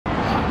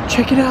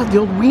Check it out, the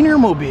old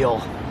Wienermobile.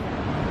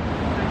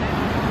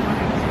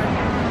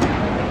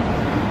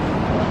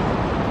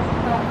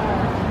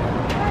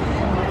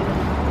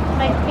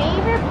 My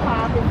favorite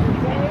pop is the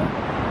day.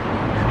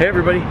 Hey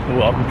everybody,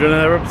 welcome to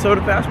another episode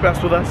of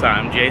Fastpass with us.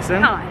 I'm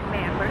Jason. I'm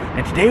Amber.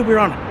 And today we're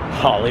on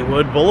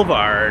Hollywood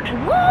Boulevard.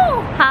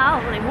 Woo!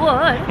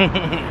 Hollywood.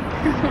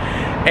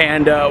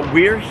 And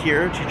we're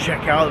here to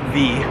check out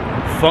the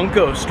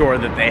Funko store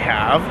that they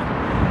have.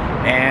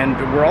 And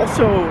we're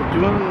also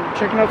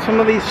checking out some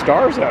of these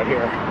stars out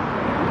here.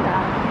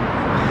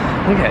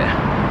 Look at it.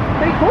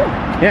 Pretty cool.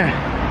 Yeah.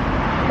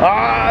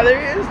 Ah, there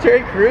he is,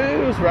 Terry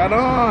Crews, right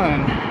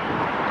on.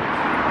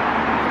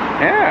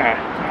 Yeah.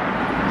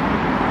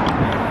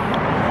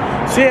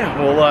 So yeah,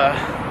 we'll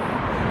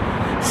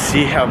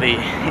see how the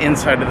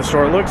inside of the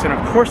store looks, and of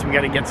course we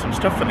got to get some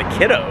stuff for the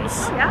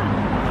kiddos. Oh,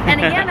 yeah.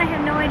 And again, I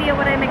have no idea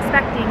what I'm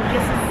expecting.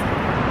 This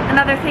is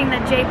another thing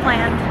that Jay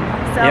planned.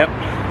 So. Yep.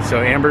 So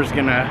Amber's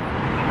gonna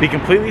be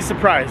completely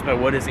surprised by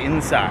what is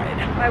inside.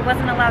 I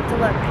wasn't allowed to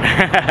look.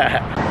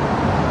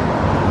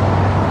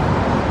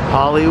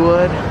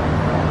 Hollywood,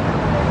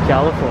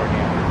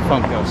 California,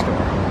 Funko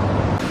store.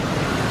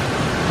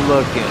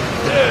 Look at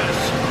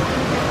this.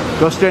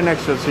 Go stand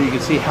next to it so you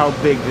can see how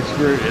big this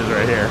Groot is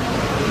right here.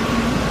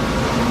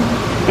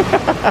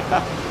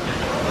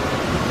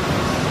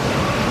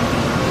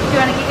 Do you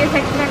want to get your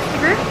picture next to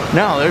Groot?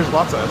 No, there's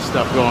lots of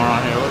stuff going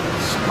on here. Look,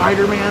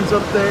 Spider-Man's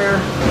up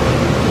there.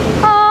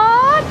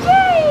 Aww,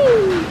 Jay!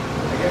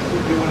 I guess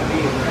we'll do one of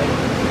these,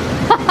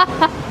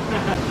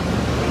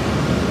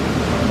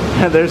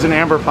 right? There's an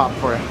Amber Pop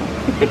for you.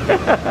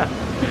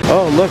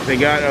 Oh, look, they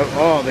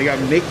got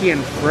Mickey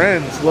and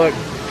Friends. Look,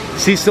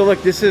 see, so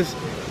look, this is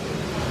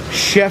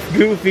Chef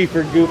Goofy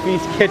for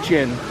Goofy's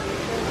Kitchen,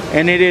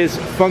 and it is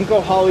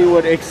Funko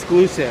Hollywood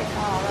exclusive.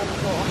 Oh, that's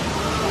cool.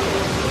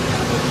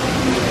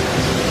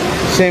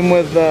 Same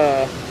with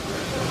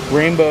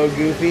Rainbow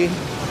Goofy.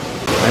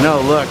 I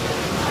know, look.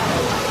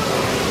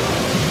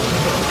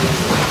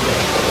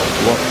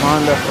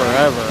 Wakanda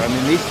forever. I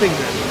mean, these things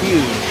are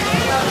huge.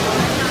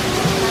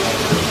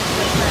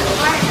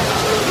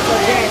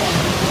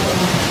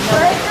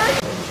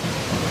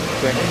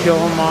 Got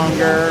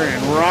Killmonger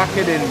and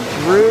Rocket and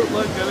Groot.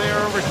 Look,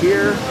 they're over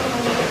here.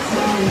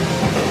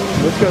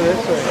 Let's go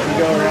this way. Can you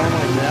go around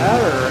like that,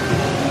 or?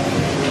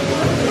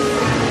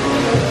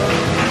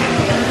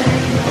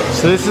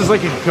 So this is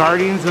like a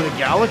Guardians of the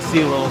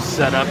Galaxy little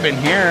setup in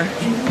here.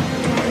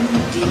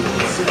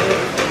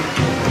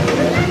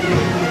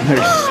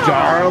 There's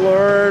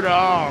Star-Lord.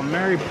 Oh,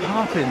 Mary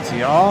Poppins,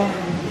 y'all.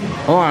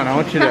 Hold on, I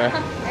want you to.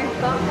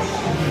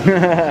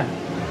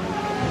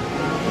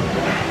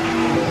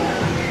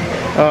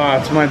 Oh,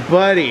 it's my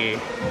buddy.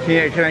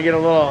 Can I get a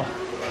little?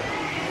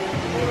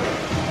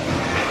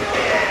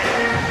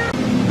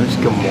 There's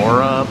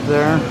Gamora up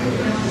there.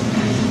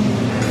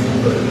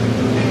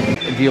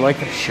 Do you like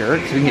the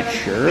shirts? We can get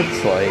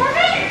shirts, like.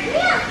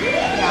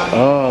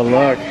 Oh,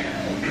 look.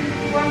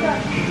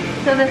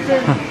 So this is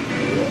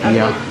a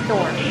book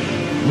store.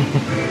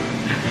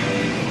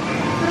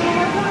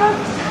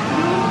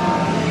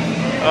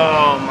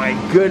 Oh my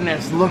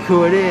goodness, look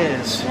who it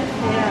is.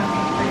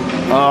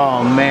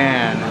 Oh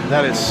man,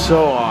 that is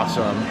so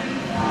awesome.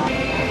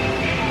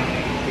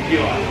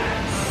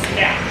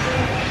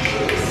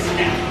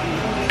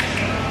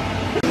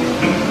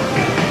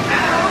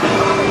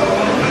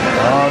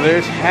 Oh,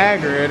 there's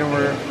Hagrid, and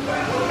we're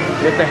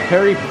at the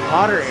Harry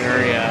Potter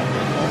area.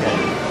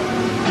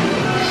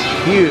 It's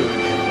huge.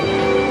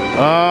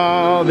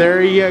 Oh,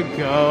 there you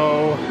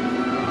go.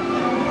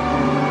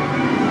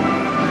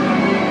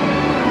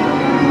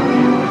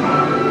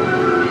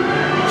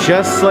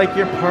 Just like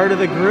you're part of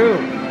the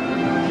group.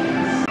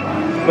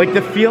 Like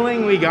the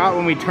feeling we got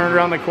when we turned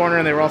around the corner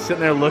and they were all sitting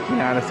there looking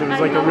at us. It was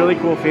like a really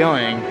cool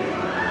feeling.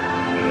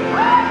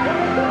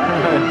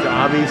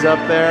 Dobby's up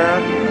there.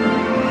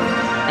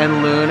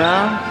 And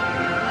Luna.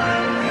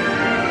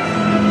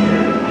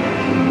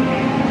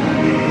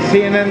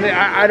 See, and then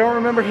I don't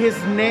remember his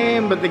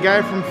name, but the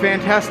guy from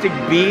Fantastic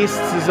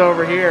Beasts is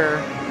over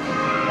here.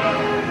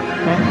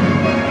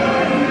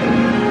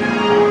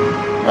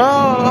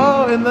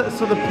 Oh, and the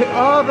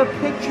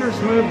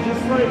pictures move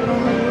just like on the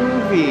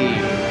movie.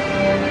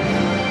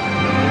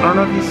 I don't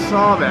know if you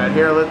saw that.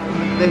 Here,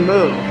 they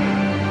move.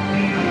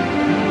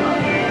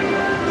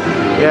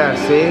 Yeah,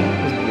 see?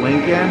 Just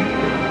blinking.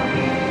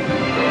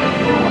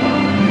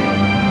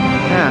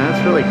 Yeah,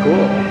 that's really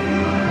cool.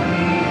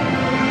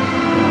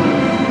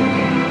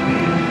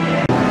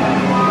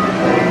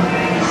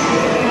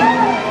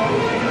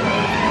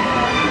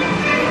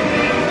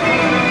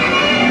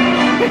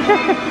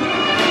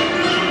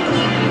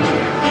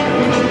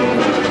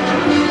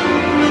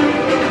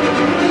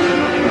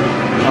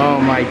 Oh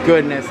my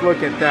goodness,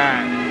 look at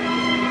that.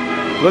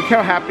 Look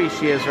how happy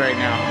she is right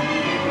now.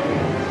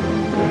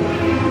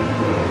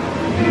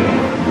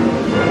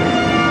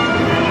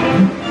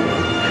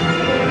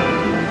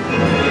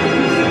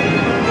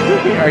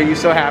 Are you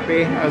so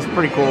happy? That was a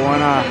pretty cool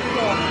one. I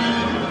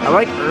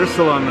like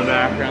Ursula in the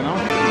background though.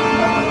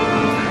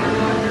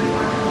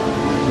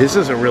 This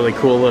is a really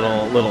cool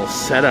little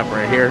setup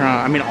right here, huh?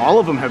 I mean, all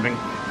of them have been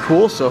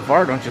cool so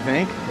far, don't you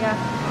think?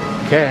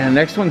 Yeah. Okay, and the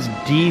next one's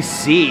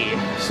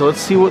DC. So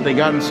let's see what they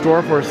got in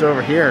store for us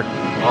over here.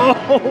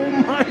 Oh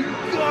my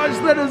gosh,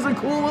 that is a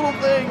cool little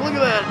thing. Look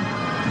at that.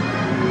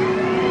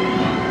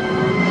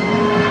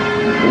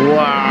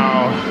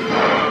 Wow.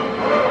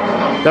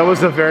 That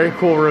was a very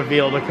cool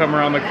reveal to come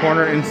around the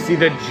corner and see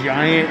the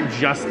giant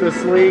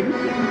Justice League.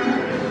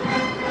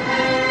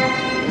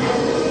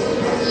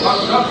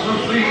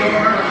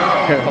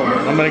 Here, hold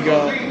on. I'm gonna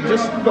go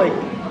just like, you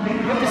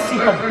have to see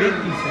how big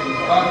these things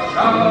are.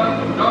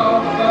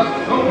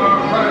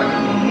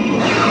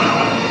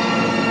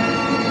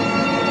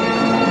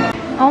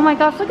 Oh my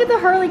gosh, look at the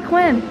Harley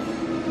Quinn.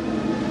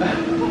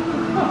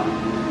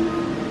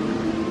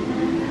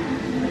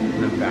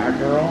 The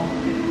Batgirl.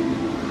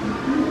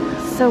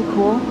 So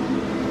cool.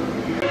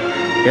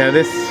 Yeah,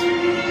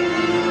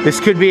 this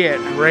could be it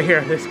right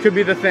here. This could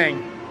be the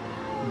thing.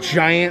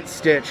 Giant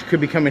Stitch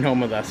could be coming home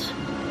with us.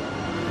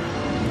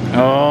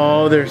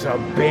 Oh, there's a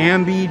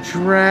Bambi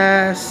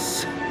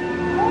dress.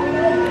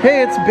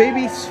 Hey, it's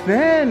baby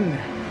Sven.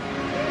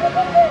 Look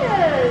at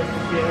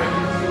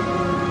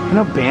this. You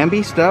know,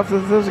 Bambi stuff,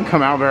 this doesn't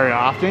come out very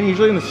often,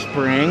 usually in the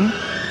spring.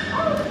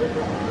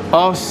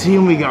 Oh, see,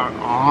 we got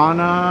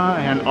Anna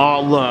and,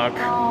 oh, look.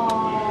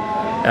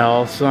 Aww.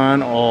 Elsa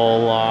and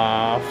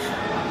Olaf.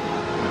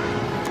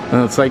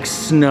 And it's like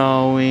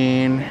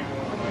snowing.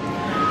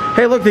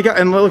 Hey, look, they got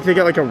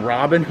like a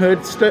Robin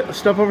Hood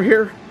stuff over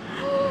here.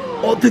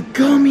 Oh, the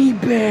gummy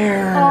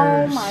bears.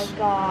 Oh my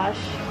gosh.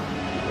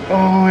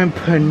 Oh, and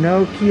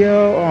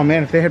Pinocchio. Oh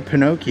man, if they had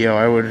Pinocchio,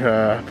 I would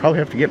probably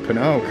have to get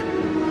Pinocchio.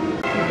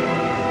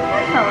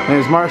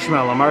 There's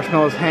Marshmallow.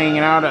 Marshmallow's hanging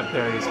out up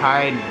there. He's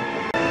hiding.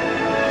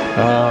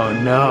 Oh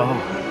no.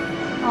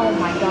 Oh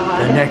my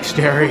god. The next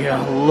area.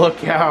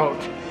 Look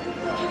out.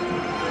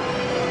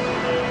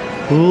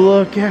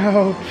 Look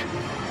out.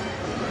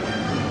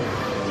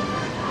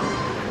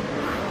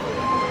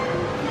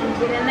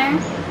 Can you get in there?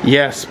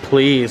 Yes,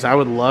 please. I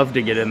would love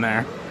to get in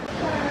there.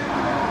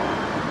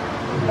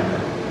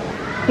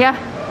 Yeah.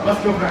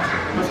 Let's go faster.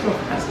 Let's go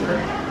faster.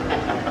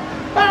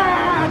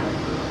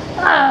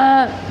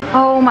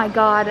 Oh my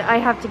god, I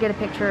have to get a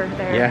picture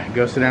there. Yeah,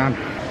 go sit down.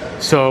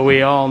 So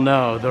we all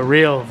know the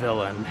real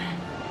villain.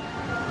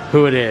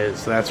 Who it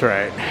is, that's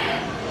right.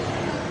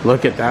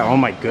 Look at that, oh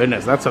my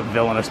goodness, that's a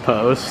villainous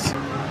pose.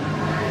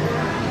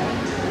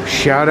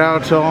 Shout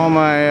out to all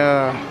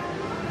my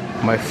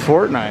my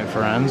Fortnite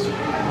friends.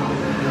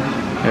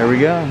 There we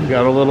go,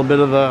 got a little bit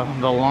of the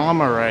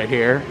llama right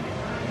here.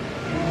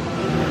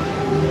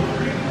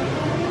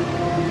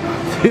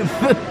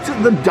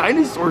 the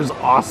dinosaur is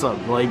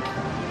awesome, like.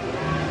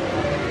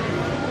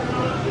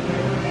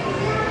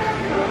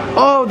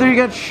 Oh, there you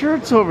got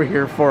shirts over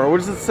here for it. What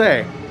does it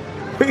say?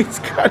 It's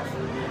got.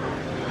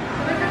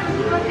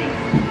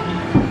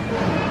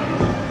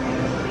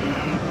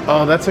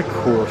 Oh, that's a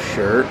cool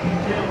shirt.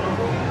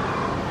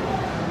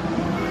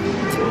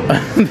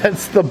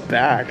 That's the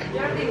back.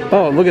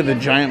 Oh, look at the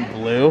giant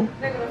blue.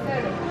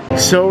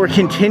 So we're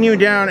continuing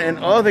down, and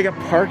oh, they got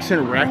Parks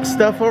and Rec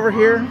stuff over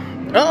here.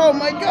 Oh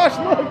my gosh,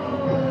 look!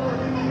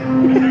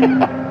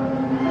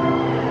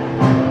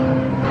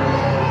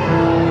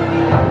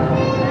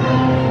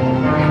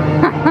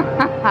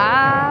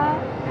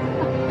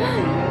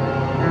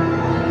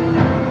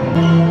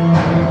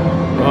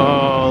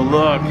 Oh,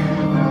 look.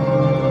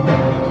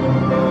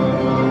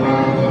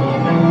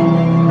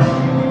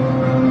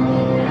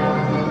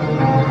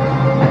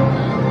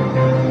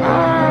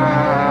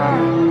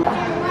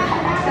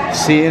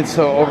 See, and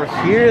so over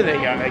here they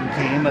got a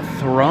Game of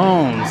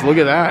Thrones. Look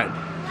at that.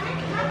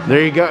 There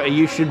you go.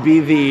 You should be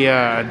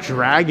the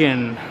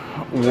dragon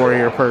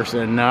warrior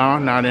person. No,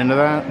 not into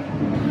that?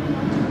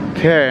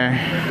 Okay.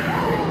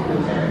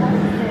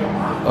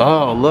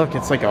 Oh, look,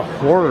 it's like a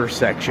horror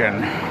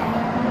section.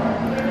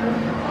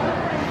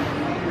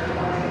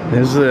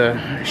 There's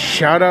a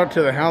shout out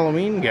to the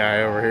Halloween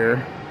guy over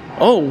here.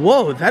 Oh,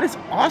 whoa, that is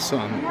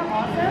awesome. Isn't that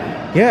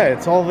awesome? Yeah,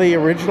 it's all the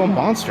original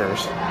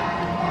monsters.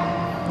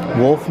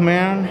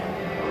 Wolfman,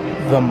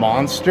 the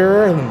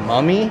monster, the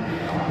mummy,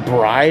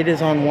 bride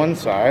is on one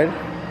side.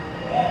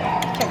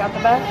 Check out the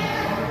back.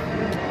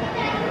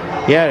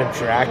 Yeah,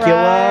 Dracula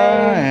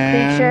Bride,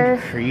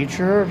 and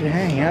creature.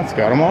 Dang, yeah, it's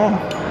got them all.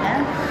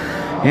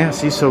 Yeah. Yeah,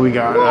 see, so we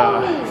got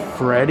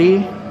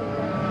Freddy,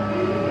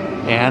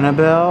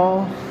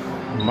 Annabelle,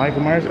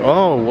 Michael Myers.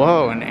 Oh,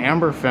 whoa, and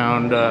Amber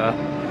found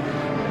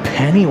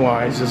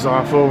Pennywise is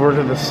off over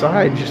to the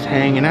side just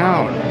hanging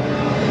out.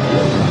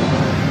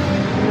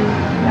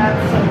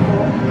 That's so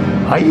cool.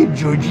 Hiya,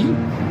 Georgie.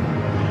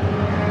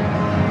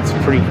 It's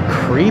pretty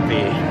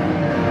creepy.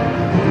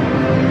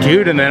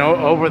 Dude, and then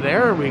over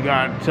there we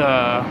got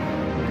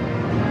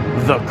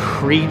the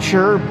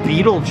Creature,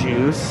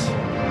 Beetlejuice,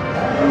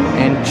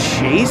 and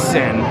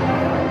Jason.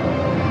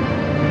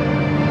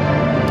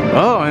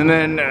 Oh, and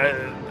then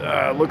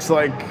looks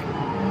like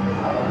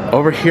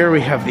over here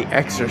we have the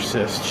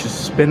Exorcist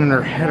just spinning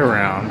her head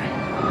around.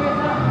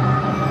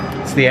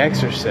 It's the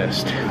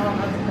Exorcist.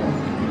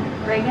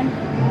 Reagan?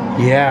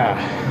 Yeah.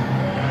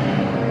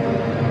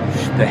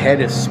 The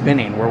head is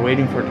spinning. We're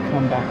waiting for it to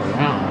come back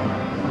around.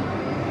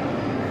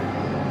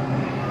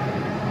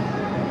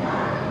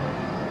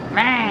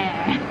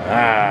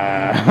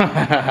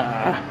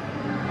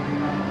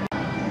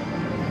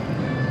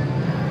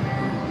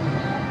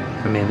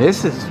 I mean,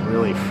 this is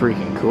really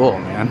freaking cool,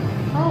 man.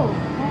 Oh,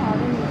 wow, I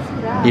didn't even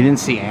see that. You didn't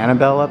see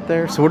Annabelle up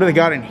there? So what do they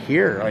got in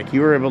here? Like, you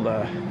were able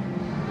to...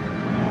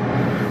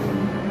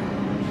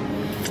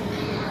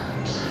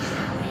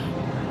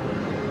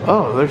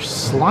 Oh, there's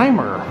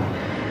Slimer.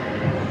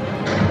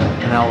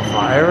 And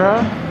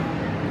Elvira?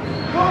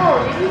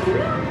 Whoa, did you see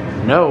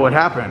that? No, what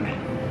happened?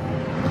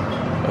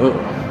 Oh.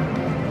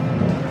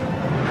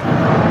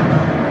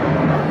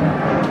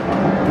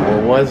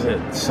 What was it?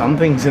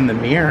 Something's in the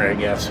mirror, I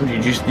guess. Do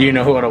you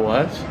know what it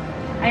was?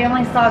 I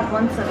only saw a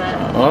glimpse of it.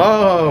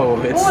 Oh,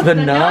 it's the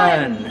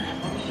nun.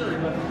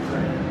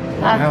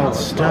 That's Wild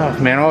cool. stuff,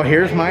 man. Oh,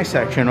 here's my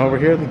section. Over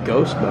here, the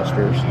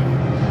Ghostbusters.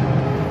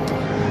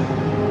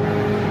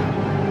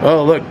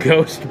 Oh, look,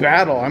 Ghost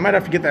Battle. I might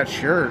have to get that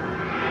shirt.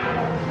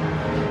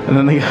 And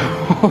then they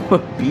got all the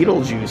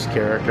Beetlejuice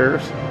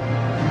characters.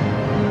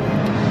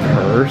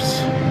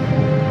 Purse.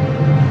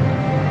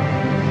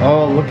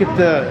 Oh, look at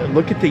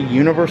the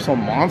Universal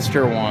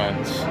Monster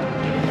ones.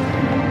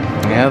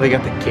 Yeah, they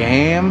got the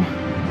game.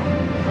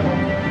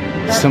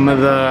 Some of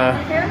the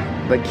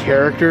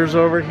characters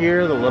over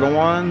here, the little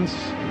ones.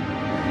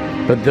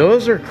 But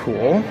those are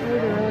cool.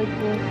 Really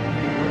cool.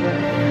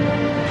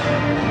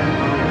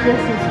 This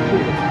is cool.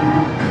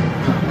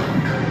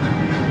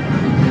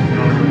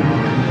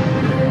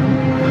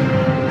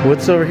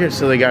 What's over here?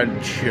 So they got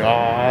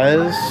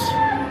Jaws.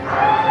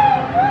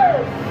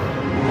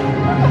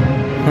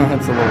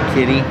 That's a little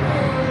kitty.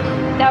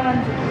 That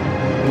one's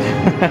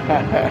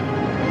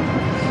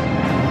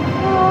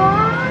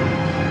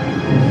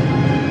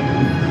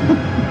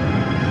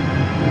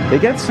They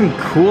got some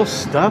cool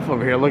stuff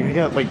over here. Look, they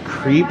got like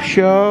Creep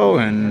Show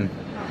and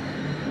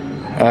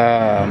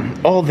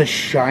oh, The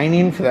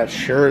Shining for that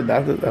shirt.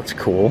 That's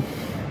cool.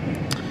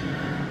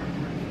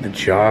 The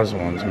Jaws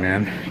ones,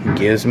 man.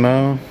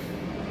 Gizmo.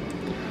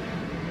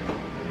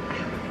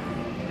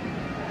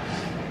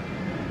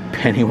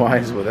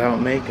 Pennywise without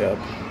makeup.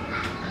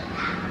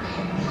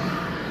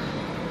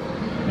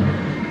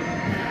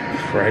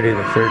 Friday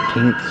the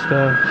 13th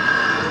stuff.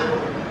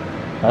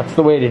 That's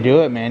the way to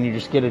do it, man. You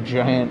just get a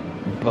giant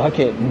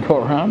bucket and go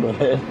around with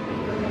it.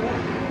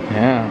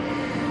 Yeah.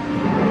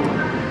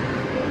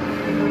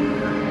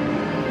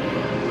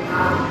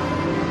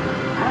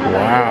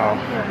 Wow.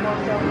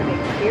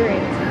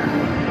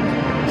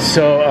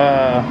 So,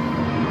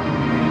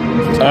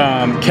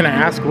 can I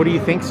ask, what do you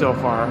think so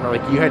far?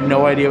 Like, you had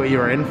no idea what you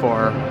were in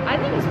for. I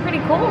think it's pretty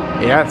cool.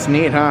 Yeah, it's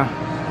neat, huh?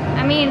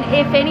 I mean,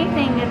 if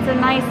anything, it's a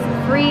nice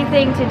free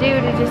thing to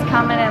do to just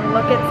come in and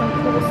look at some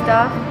cool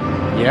stuff.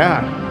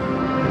 Yeah.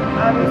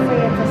 Obviously,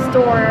 it's a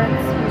store.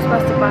 You're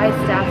supposed to buy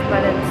stuff,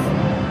 but it's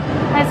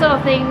a nice little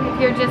thing. If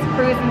you're just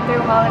cruising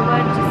through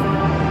Hollywood, just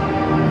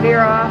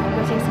veer off,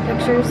 go take some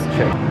pictures.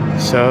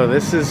 So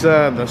this is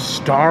the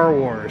Star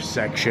Wars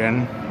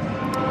section.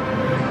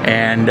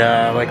 And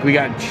like, we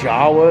got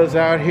Jawas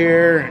out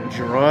here and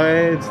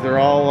droids. They're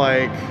all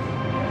like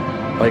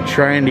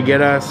trying to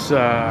get us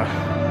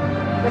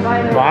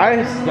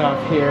buy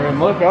stuff here. And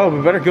look, oh,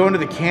 we better go into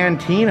the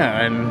cantina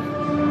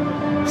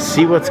and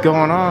see what's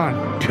going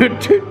on.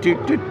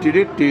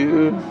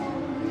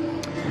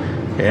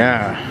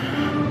 Yeah.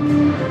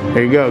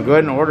 There you go. Go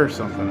ahead and order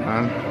something,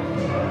 huh?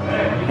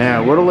 Yeah,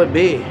 what'll it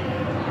be?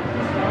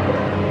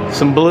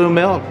 Some blue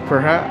milk,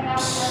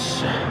 perhaps.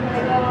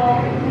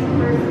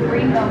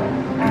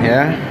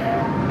 Yeah.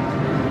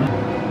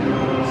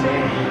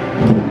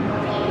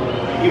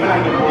 You and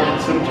I get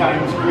bored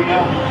sometimes,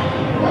 Rita.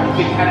 If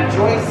we had a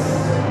choice.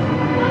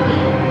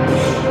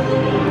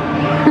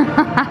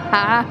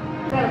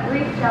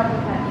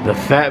 The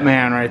fat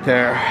man right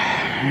there.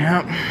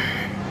 Yep.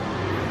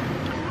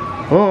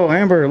 Oh,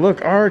 Amber,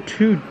 look,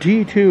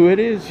 R2-D2, it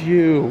is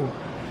you.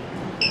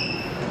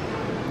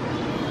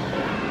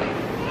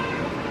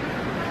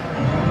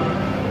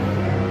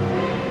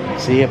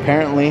 See,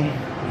 apparently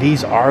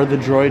these are the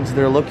droids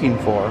they're looking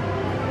for.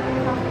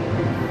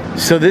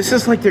 So this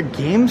is like their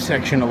game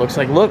section, it looks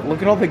like.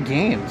 Look at all the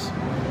games.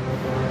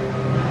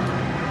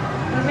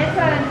 We missed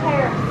that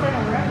entire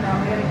center room now.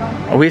 We gotta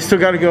go. Oh, we still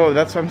gotta go.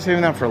 That's I'm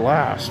saving that for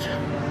last.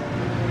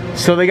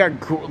 So they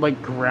got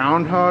like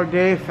Groundhog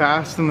Day,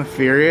 Fast and the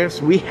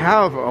Furious. We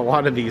have a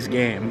lot of these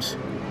games.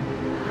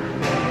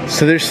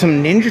 So there's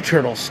some Ninja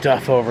Turtle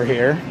stuff over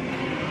here.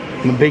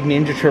 I'm a big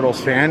Ninja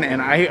Turtles fan,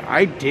 and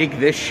I dig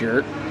this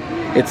shirt.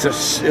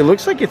 It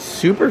looks like it's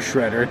Super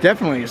Shredder. It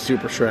definitely is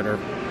Super Shredder.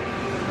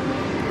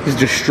 He's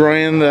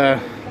destroying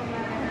the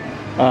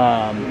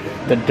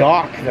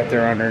dock that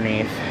they're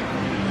underneath.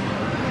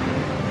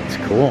 It's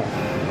cool.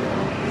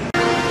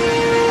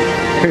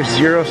 There's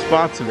 0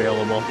 spots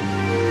available.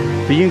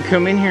 But you can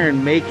come in here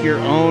and make your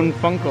own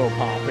Funko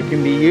Pop. It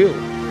can be you.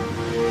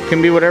 It can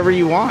be whatever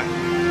you want.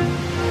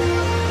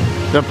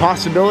 The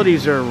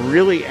possibilities are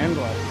really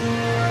endless.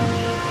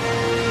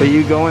 But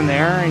you go in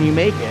there and you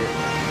make it.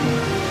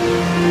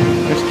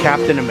 There's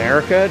Captain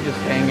America just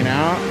hanging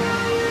out.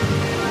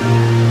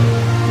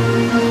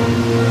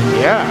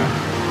 Yeah.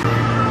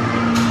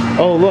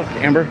 Oh, look,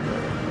 Amber.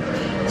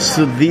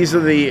 So these are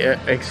the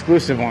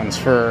exclusive ones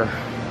for...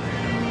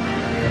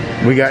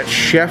 We got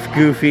Chef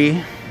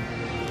Goofy,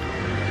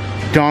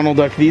 Donald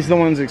Duck. These are the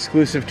ones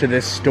exclusive to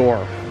this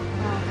store.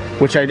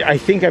 Which I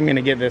think I'm going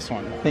to get this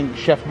one. I think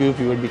Chef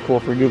Goofy would be cool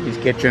for Goofy's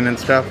Kitchen and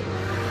stuff.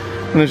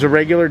 And there's a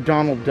regular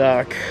Donald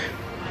Duck,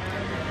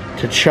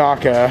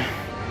 T'Chaka,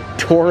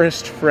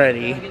 Tourist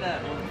Freddy,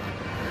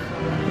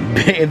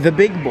 the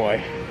Big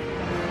Boy,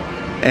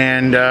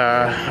 and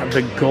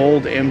the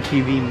gold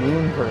MTV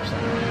Moon person.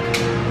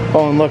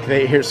 Oh, and look,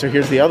 here's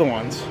the other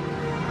ones.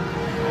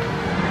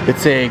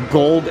 It's a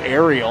gold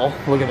Ariel.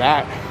 Look at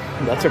that.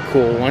 That's a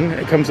cool one.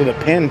 It comes with a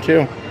pin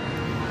too.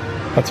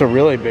 That's a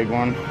really big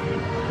one.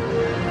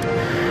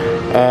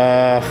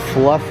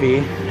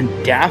 Fluffy,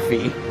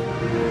 Daffy,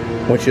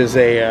 which is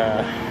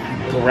a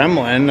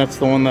gremlin. That's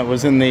the one that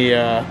was in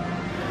the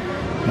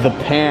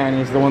pan.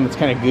 He's the one that's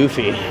kind of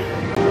goofy.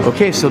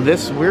 Okay, so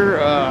we're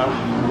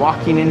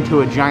walking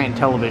into a giant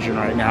television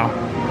right now.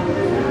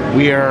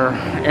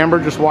 Amber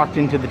just walked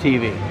into the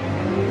TV.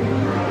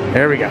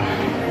 There we go.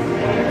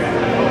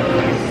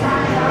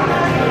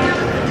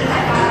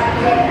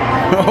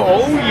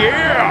 Oh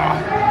yeah!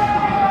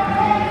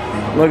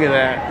 Look at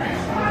that.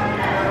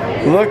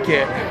 Look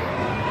at,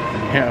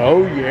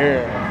 oh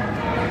yeah.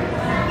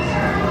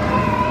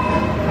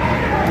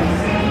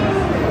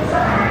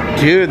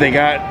 Dude, they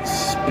got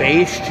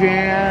Space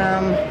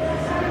Jam,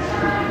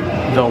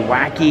 the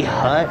Wacky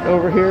Hut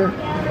over here.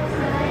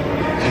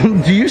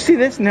 Do you see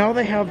this? Now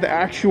they have the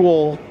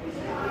actual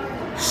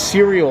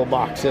cereal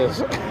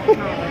boxes.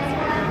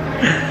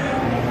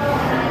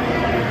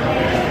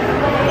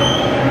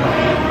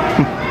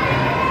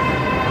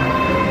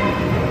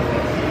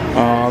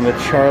 The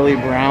Charlie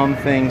Brown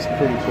thing's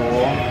pretty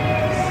cool.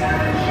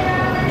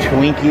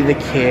 Twinkie the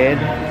Kid.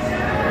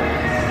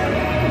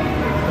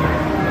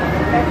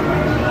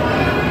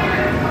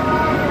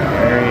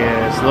 There he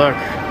is. Look.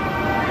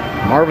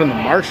 Marvin the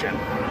Martian.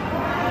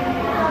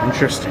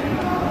 Interesting.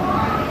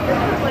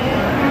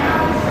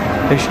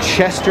 There's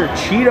Chester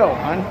Cheeto,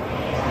 hon.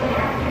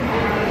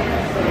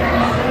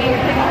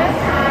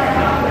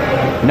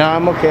 No,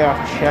 I'm okay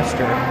off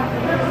Chester.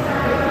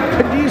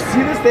 But do you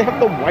see this? They have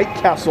the White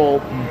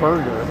Castle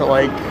burger,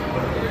 like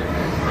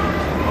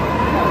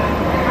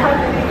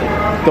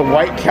the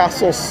White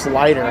Castle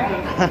slider.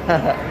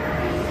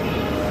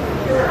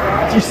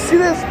 Do you see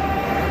this?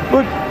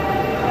 Look,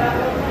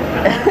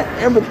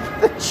 and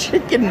the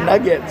chicken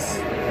nuggets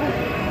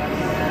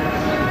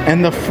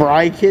and the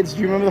Fry Kids. Do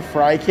you remember the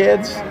Fry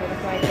Kids?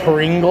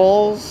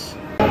 Pringles.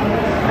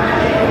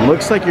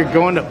 Looks like you're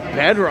going to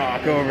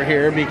Bedrock over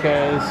here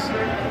because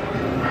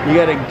you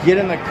got to get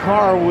in the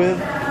car with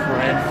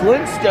Fred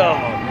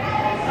Flintstone.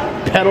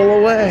 Pedal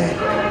away.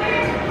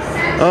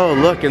 Oh,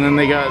 look, and then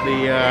they got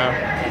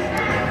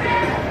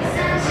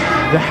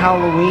the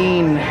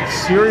Halloween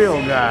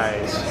cereal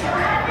guys.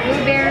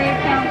 Blueberry,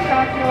 Count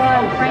Chocula,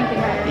 and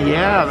Frankenberry.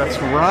 Yeah, that's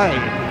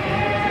right.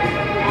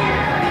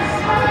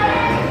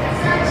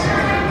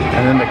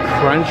 And then the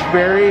Crunch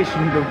Berries. You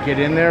can go get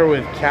in there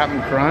with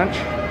Captain Crunch.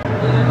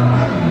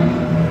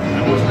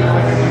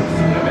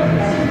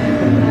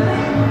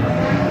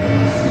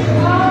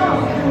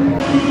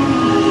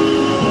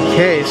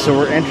 Okay, so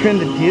we're entering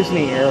the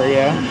Disney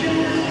area.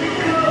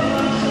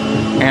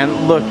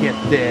 And look at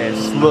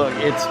this. Look,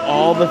 it's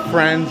all the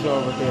friends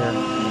over here.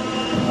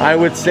 I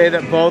would say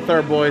that both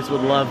our boys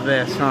would love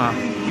this, huh?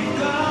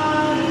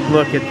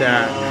 Look at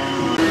that.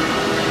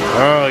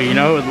 Oh, you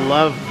know who would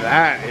love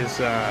that is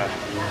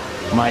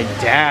my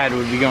dad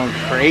would be going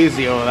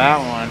crazy over that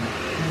one.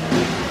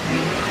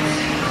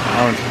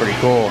 That one's pretty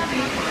cool.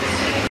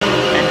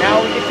 And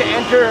now we get to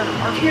enter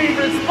our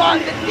favorite spot,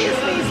 the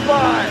Disney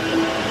spot.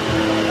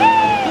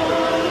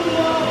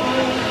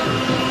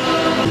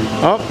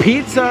 Oh,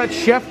 pizza at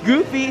Chef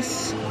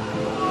Goofy's.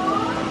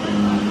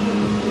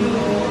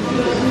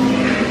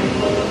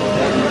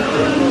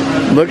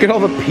 Look at all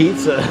the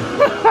pizza.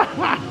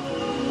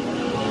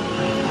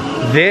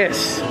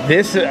 This,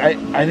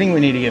 I think we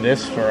need to get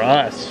this for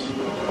us.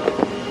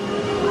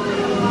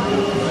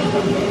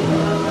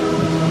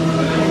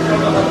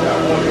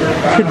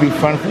 Could be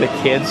fun for the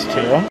kids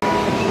too.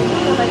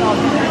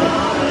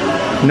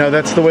 No,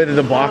 that's the way that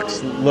the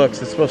box looks.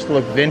 It's supposed to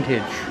look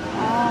vintage.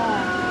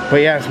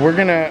 But yes, we're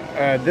gonna,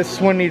 this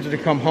one needs to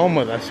come home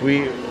with us.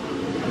 We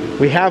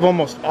have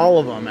almost all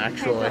of them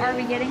actually. Okay, so are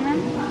we getting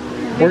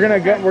them?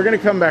 We're gonna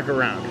come back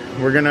around.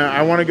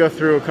 I want to go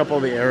through a couple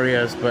of the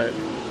areas, but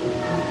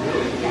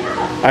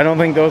I don't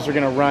think those are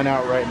gonna run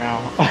out right now.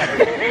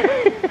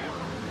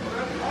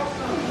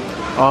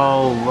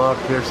 Oh look,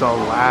 there's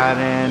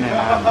Aladdin and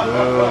Abu.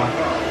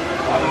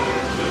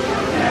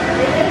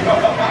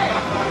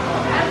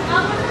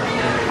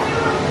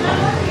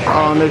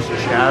 Oh, and there's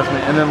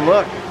Jasmine, and then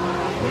look,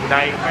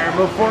 Nightmare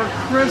Before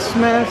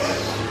Christmas.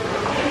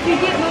 Did you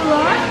get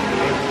Mulan?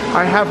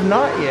 I have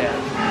not yet.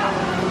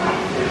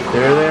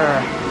 There they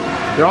are.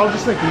 They're all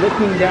just like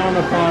looking down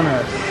upon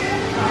us.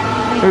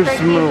 There's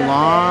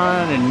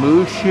Mulan and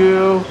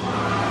Mushu.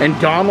 And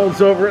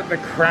Donald's over at the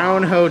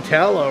Crown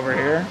Hotel over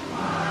here.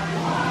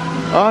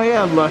 Oh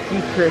yeah,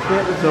 Lucky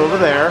Cricket is over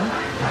there.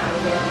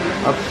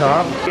 Up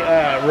top.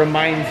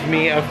 Reminds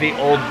me of the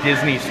old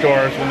Disney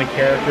stores when the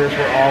characters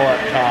were all up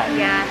top.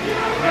 Yeah.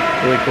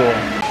 Really cool.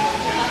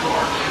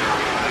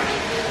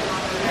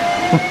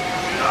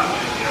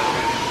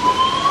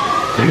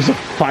 There's a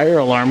fire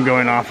alarm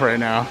going off right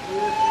now.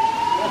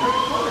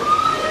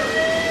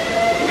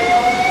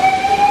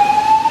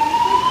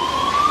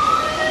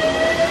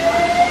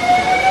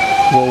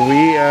 Well,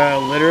 we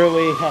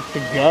literally have to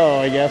go,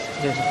 I guess,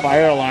 'cause there's a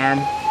fire alarm.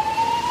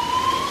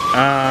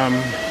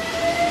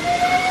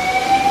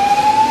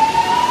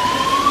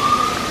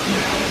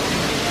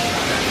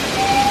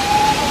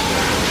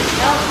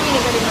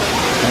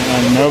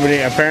 And nobody,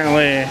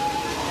 apparently.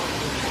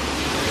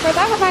 For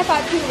that one, I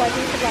thought too, like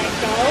we could like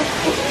go.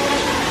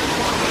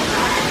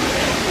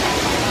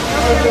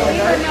 Should we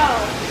leave or no?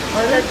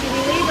 Should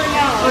we leave or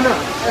no? Oh no,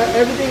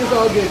 everything's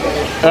all good,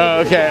 guys.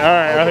 Oh, okay,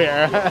 alright,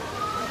 okay.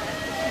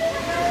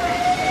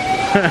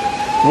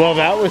 Well,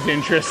 that was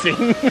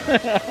interesting.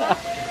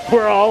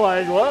 We're all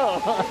like,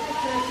 whoa.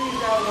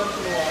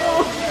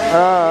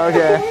 Oh,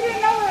 okay. We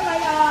didn't know, we're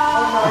like,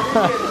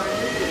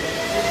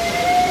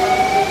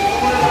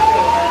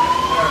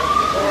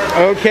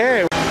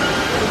 Okay.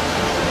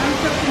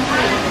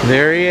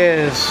 There he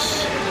is.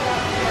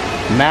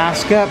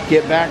 Mask up,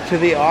 get back to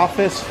the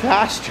office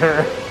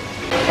faster.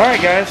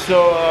 Alright guys,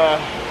 so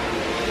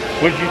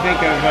what did you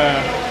think of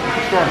the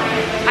store?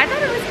 I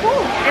thought it was cool.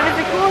 It was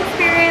a cool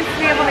experience to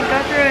be able to go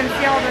through and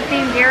see all the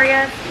themed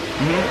areas.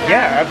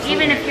 Yeah, absolutely.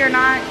 Even if you're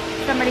not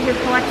somebody who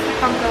collects the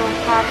Funko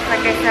Pops,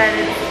 like I said,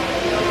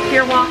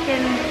 you're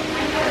walking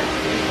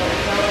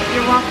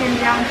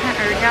downtown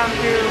or down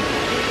through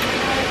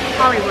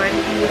Hollywood,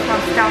 and you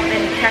come stop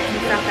and check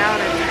some stuff out.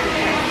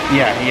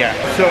 Yeah.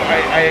 So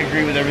I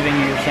agree with everything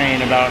you were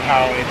saying about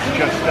how it's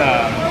just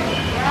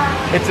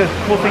it's a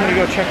cool thing to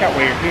go check out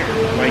while you're here.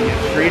 Like,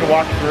 it's free to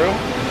walk through,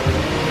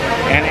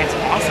 and it's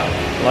awesome.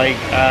 Like,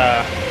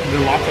 there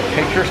are lots of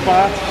picture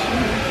spots.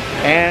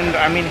 And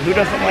I mean, who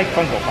doesn't like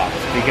Funko Pops?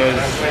 Because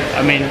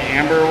I mean,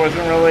 Amber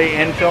wasn't really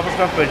into all the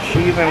stuff, but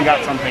she even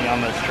got something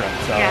on this trip.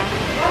 So yeah.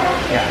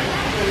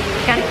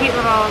 Got a cute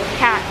little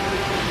cat.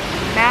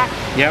 Bat.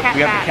 Yep, cat we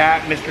got bat. the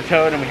cat, Mr.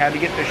 Toad, and we had to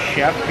get the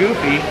Chef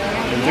Goofy.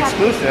 It's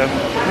exclusive.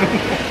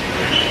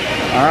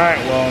 All right,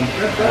 well,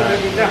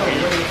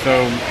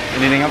 so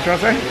anything else you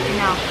want to say?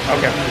 No.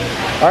 Okay.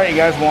 All right, you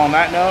guys. Well, on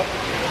that note,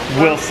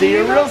 we'll see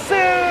you real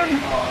soon.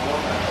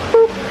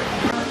 Boop.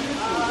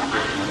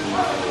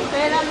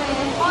 Espérame.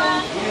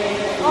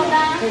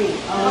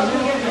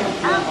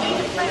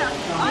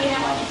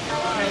 Hola.